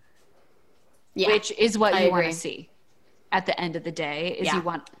other. Yeah, which is what you want to see at the end of the day is you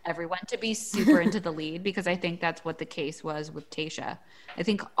want everyone to be super into the lead, because I think that's what the case was with Tayshia. I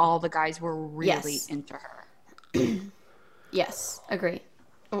think all the guys were really into her. Yes, agree.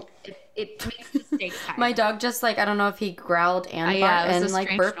 It makes the stakes higher. My dog just like, I don't know if he growled and and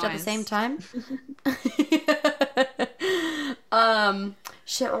like burped at the same time.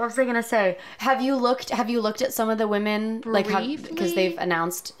 Shit, what was I gonna say? Have you looked at some of the women because they've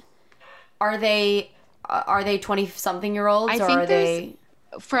announced? Are they 20-something-year-olds, or are they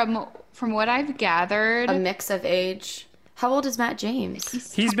from what I've gathered a mix of age? How old is Matt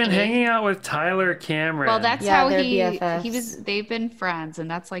James? He's been hanging out with Tyler Cameron. Well, that's how he was. They've been friends,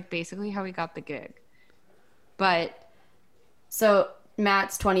 and that's like basically how he got the gig. But so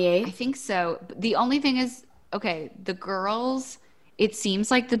Matt's 28. I think so. The only thing is, okay, the girls. It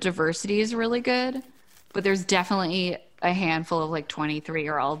seems like the diversity is really good, but there's definitely a handful of like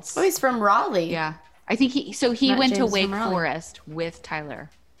 23-year-olds. Oh, he's from Raleigh. Yeah. I think he went to Wake Forest with Tyler.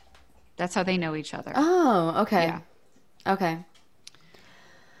 That's how they know each other. Oh, okay. Yeah. Okay.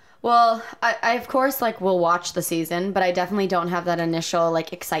 Well, I of course like will watch the season, but I definitely don't have that initial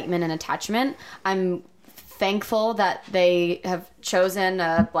like excitement and attachment. I'm thankful that they have chosen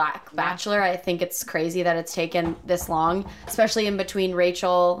a Black Bachelor. I think it's crazy that it's taken this long, especially in between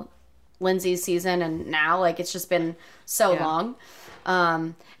Lindsay's season and now. Like, it's just been so long.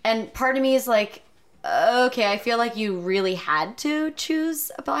 And part of me is like, okay, I feel like you really had to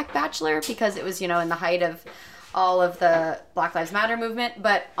choose a Black Bachelor because it was, in the height of all of the Black Lives Matter movement.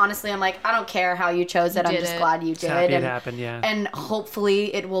 But honestly, I'm like, I don't care how you chose it. I'm just glad you did. Happy it happened, yeah. And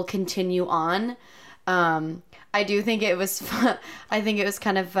hopefully it will continue on. I do think it was I think it was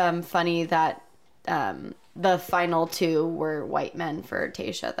kind of funny that the final 2 were white men for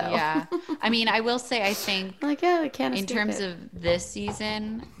Tayshia, though. Yeah. I mean, I will say, I think like, yeah, we can't in terms of this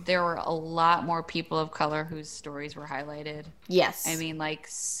season, there were a lot more people of color whose stories were highlighted. Yes. I mean, like,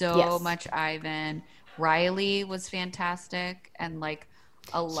 so much Ivan. Riley was fantastic, and like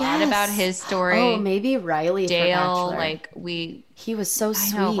a lot about his story. Oh, maybe Riley Dale, for Bachelor. He was so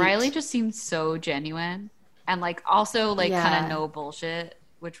sweet. I know, Riley just seemed so genuine, and like also like kind of no bullshit,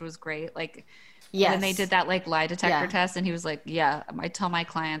 which was great. Like when they did that like lie detector test, and he was like, "Yeah, I tell my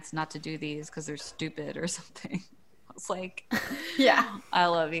clients not to do these because they're stupid or something." I was like, "Yeah, I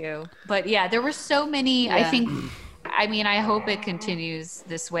love you." But yeah, there were so many. I I mean, I hope it continues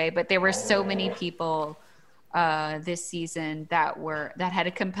this way, but there were so many people this season that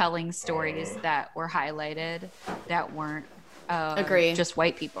had compelling stories that were highlighted that weren't agree. just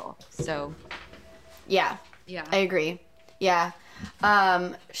white people. So yeah, I agree. Yeah.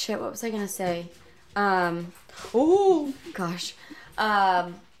 Shit, what was I gonna say? Oh gosh.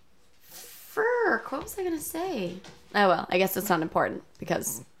 Ferk, what was I gonna say? Oh well, I guess it's not important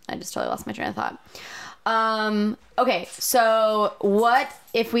because I just totally lost my train of thought. Okay, so what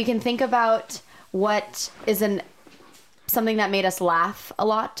if we can think about what is something that made us laugh a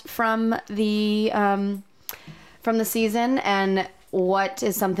lot from the season, and what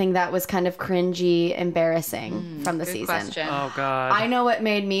is something that was kind of cringy, embarrassing from the season? Question. Oh God. I know what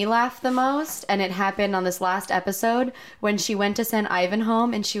made me laugh the most, and it happened on this last episode when she went to send Ivan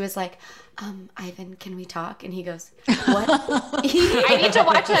home, and she was like, Ivan, can we talk? And he goes, what? I need to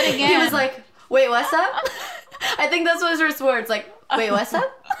watch that again. He was like, wait, what's up? I think those was her words, like, wait, what's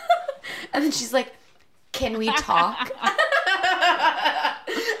up? And then she's like, can we talk?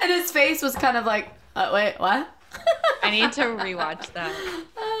 And his face was kind of like, wait, what? I need to rewatch that.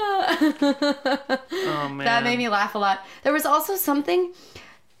 Oh man. That made me laugh a lot. There was also something,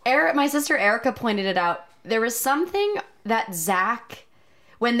 my sister Erica pointed it out. There was something that Zach,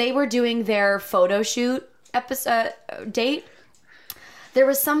 when they were doing their photo shoot date, there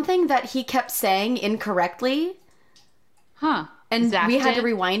was something that he kept saying incorrectly. Huh. And Zach we had did? to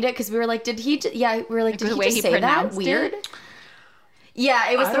rewind it because we were like, did he? We were like, did the he way just he say that? pronounced Weird. it?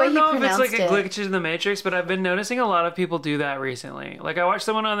 Yeah, it was the way he pronounced it. I don't know if it's like a glitch in the Matrix, but I've been noticing a lot of people do that recently. Like I watched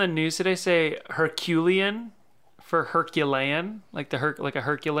someone on the news today say Herculean for Herculean, like like a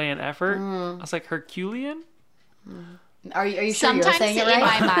Herculean effort. I was like, Herculean? Are you sure Sometimes you're saying it right? in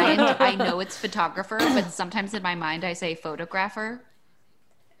my mind, I know it's photographer, but sometimes in my mind, I say photographer.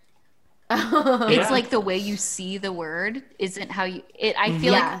 It's like the way you see the word isn't how you. I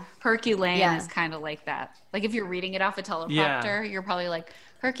feel like Herculean is kind of like that. Like if you're reading it off a teleprompter, you're probably like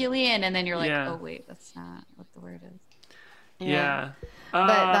Herculean, and then you're like, oh wait, that's not what the word is. Yeah. But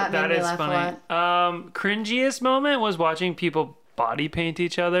that made me laugh funny. a lot. Cringiest moment was watching people body paint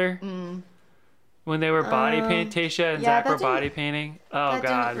each other. When they were body paint, Tayshia and Zach were body painting. Oh that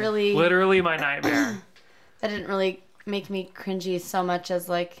God. didn't really- Literally my nightmare. That didn't really make me cringy so much as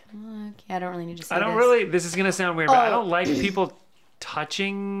like, okay, I don't really need to see This is gonna sound weird, but I don't like people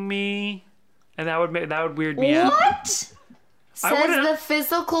touching me, and that would weird me out. What? Says the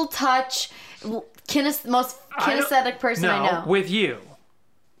physical touch, most kinesthetic person I know. With you.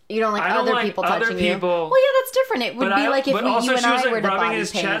 You don't like other people touching you. People, well, yeah, that's different. It would be like if you and I were to rubbing body his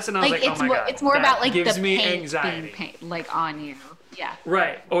paint. chest, and I was like, oh my God, it's more about like gives the me paint anxiety. being like on you. Yeah.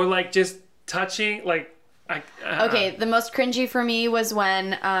 Right, or like just touching, like. Okay, the most cringy for me was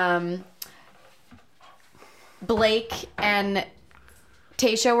when Blake and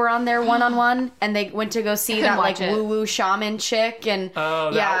Tayshia were on their one-on-one, and they went to go see that like woo-woo shaman chick, and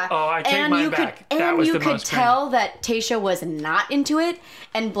I take mine back. That was the most you could tell that Tayshia was not into it,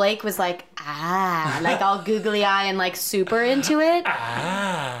 and Blake was like like all googly eye and like super into it.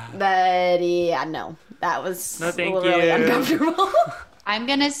 But yeah, no, that was really uncomfortable. I'm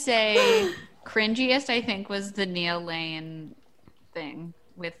gonna say cringiest, I think, was the Neil Lane thing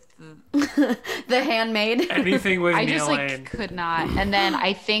with the handmaid. Anything with I Neil just Lane. could not. And then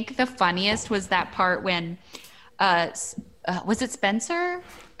I think the funniest was that part when was it Spencer?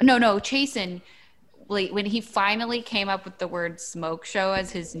 No, Chasen. When he finally came up with the word smoke show as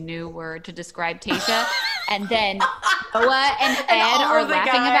his new word to describe Tayshia, and then Noah and Ed are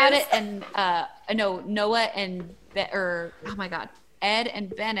laughing about it, and Noah and oh my God, Ed and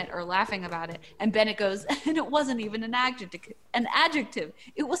Bennett are laughing about it, and Bennett goes, and it wasn't even an adjective.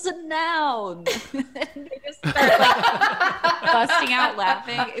 It was a noun. And they just start like busting out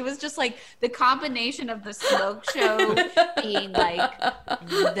laughing. It was just like the combination of the smoke show being like,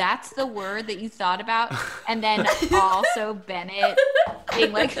 that's the word that you thought about, and then also Bennett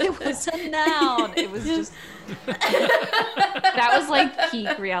being like, it was a noun. It was just that was like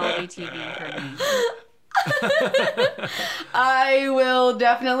peak reality TV for me. I will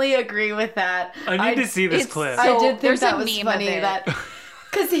definitely agree with that. I need to see this clip. I did think that was funny that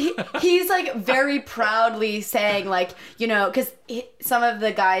because he's like very proudly saying like, you know, because some of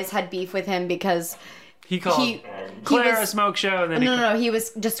the guys had beef with him because he called Claire a smoke show, and then no, he was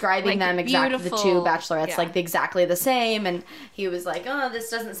describing them exactly, the two bachelorettes, like exactly the same, and he was like, oh, this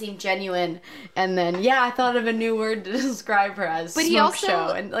doesn't seem genuine, and then I thought of a new word to describe her as, but smoke show,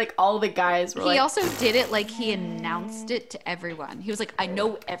 and like all the guys were he also did it like he announced it to everyone. He was like, I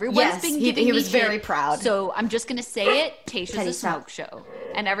know everyone's been giving he was me very shit, proud, so I'm just gonna say it, Tayshia's a smoke show,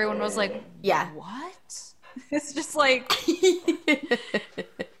 and everyone was like, what? It's just like, it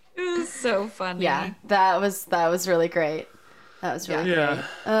was so funny. Yeah, that was really great. That was really great.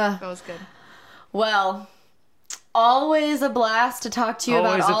 That was good. Well, always a blast to talk to you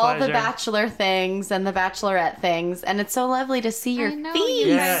Always about all a the pleasure. Bachelor things and the Bachelorette things. And it's so lovely to see your face.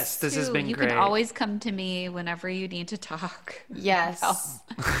 Yes, this has been you great. You can always come to me whenever you need to talk. Yes.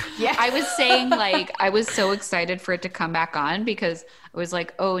 Yeah. I was saying, like, I was so excited for it to come back on because I was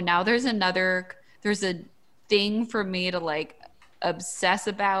like, oh, now there's a thing for me to, like, obsess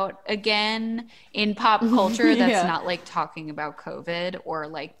about again in pop culture that's not like talking about COVID or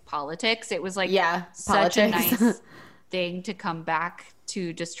like politics. It was like such a nice thing to come back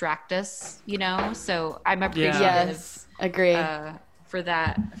to distract us, you know? So I'm appreciative agree. For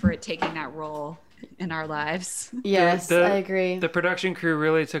it taking that role in our lives. Yes, I agree. The production crew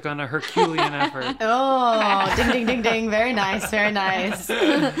really took on a Herculean effort. Oh, ding, ding, ding, ding. Very nice. Very nice.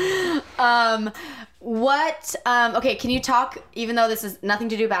 Okay, can you talk, even though this is nothing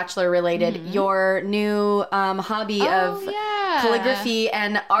to do Bachelor related, your new hobby of calligraphy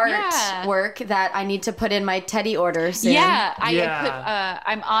and art work that I need to put in my Teddy order soon?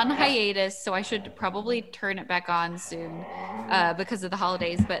 I'm on hiatus, so I should probably turn it back on soon because of the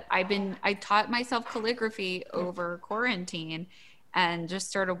holidays. But I taught myself calligraphy over quarantine and just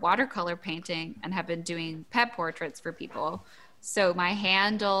started watercolor painting and have been doing pet portraits for people. So my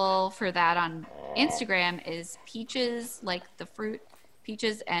handle for that on Instagram is peaches, like the fruit,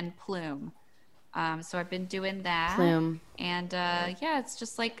 peaches and plume. So I've been doing that. Plume. And it's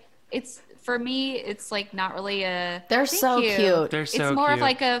just like, for me, it's like not really a. They're so cute. They're so cute. It's more of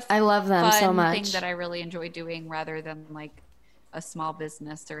like a I love them so much. thing that I really enjoy doing rather than like a small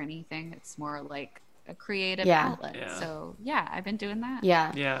business or anything. It's more like a creative outlet. Yeah. So I've been doing that.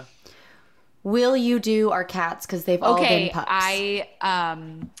 Yeah. Yeah. Will you do our cats? Because they've all been pups. I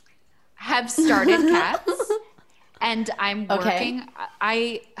have started cats, and I'm working.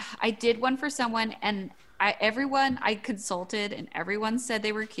 I did one for someone, and everyone I consulted, and everyone said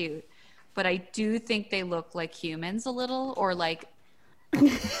they were cute, but I do think they look like humans a little, or like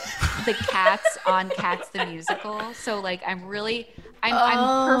the cats on Cats the Musical. So like I'm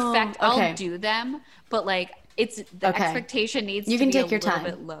perfect. I'll do them, but like the expectation needs to be a little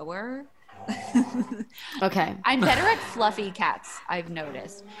bit lower. Okay. I'm better at fluffy cats, I've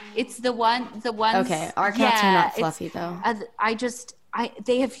noticed. It's the ones. Okay, our cats are not fluffy though.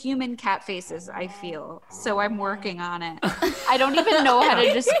 They have human cat faces, I feel. So I'm working on it. I don't even know how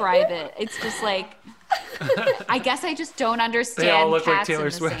to describe it. It's just like, I guess I just don't understand they all look cats like Taylor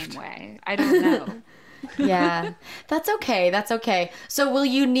in the Swift. same way. I don't know. Yeah, that's okay. So do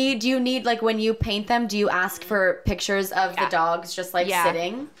you need, like, when you paint them, do you ask for pictures of the dogs just like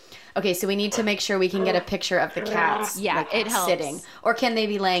sitting? Okay, so we need to make sure we can get a picture of the cats. Yeah, like, it helps. Sitting. Or can they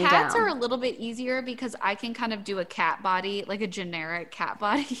be laying down? Cats are a little bit easier because I can kind of do a cat body, like a generic cat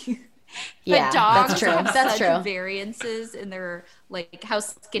body. But dogs have such variances in their, like, how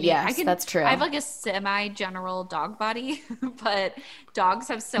skinny. Yes, that's true. I have like a semi-general dog body, but dogs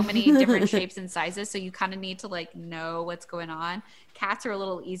have so many different shapes and sizes, so you kind of need to, like, know what's going on. Cats are a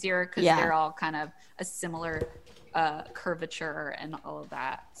little easier because they're all kind of a similar curvature and all of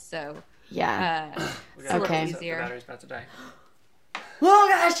that. So it's a little easier. The battery's about to die. Oh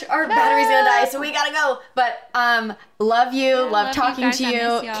gosh, our battery's gonna die, so we gotta go. But love you, love talking to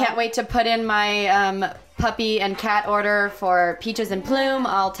you. Can't wait to put in my puppy and cat order for Peaches and Plume.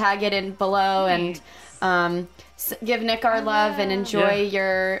 I'll tag it in below. Thanks. And give Nick our love and enjoy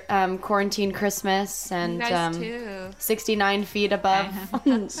your quarantine Christmas and you guys too. 69 feet above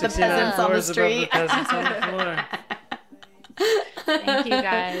the peasants on the street. Thank you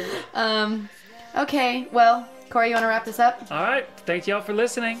guys. Okay, well, Corey, you want to wrap this up? All right. Thank you all for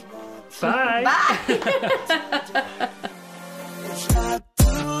listening. Bye. Bye.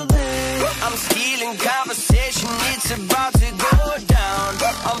 I'm stealing conversation, it's about to go down.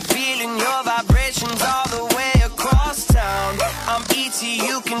 I'm feeling your vibrations all the way across town. I'm ET,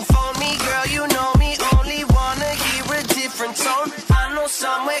 you can phone me, girl, you know me. Only wanna hear a different tone. I know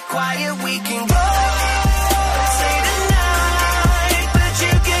somewhere quiet we can go.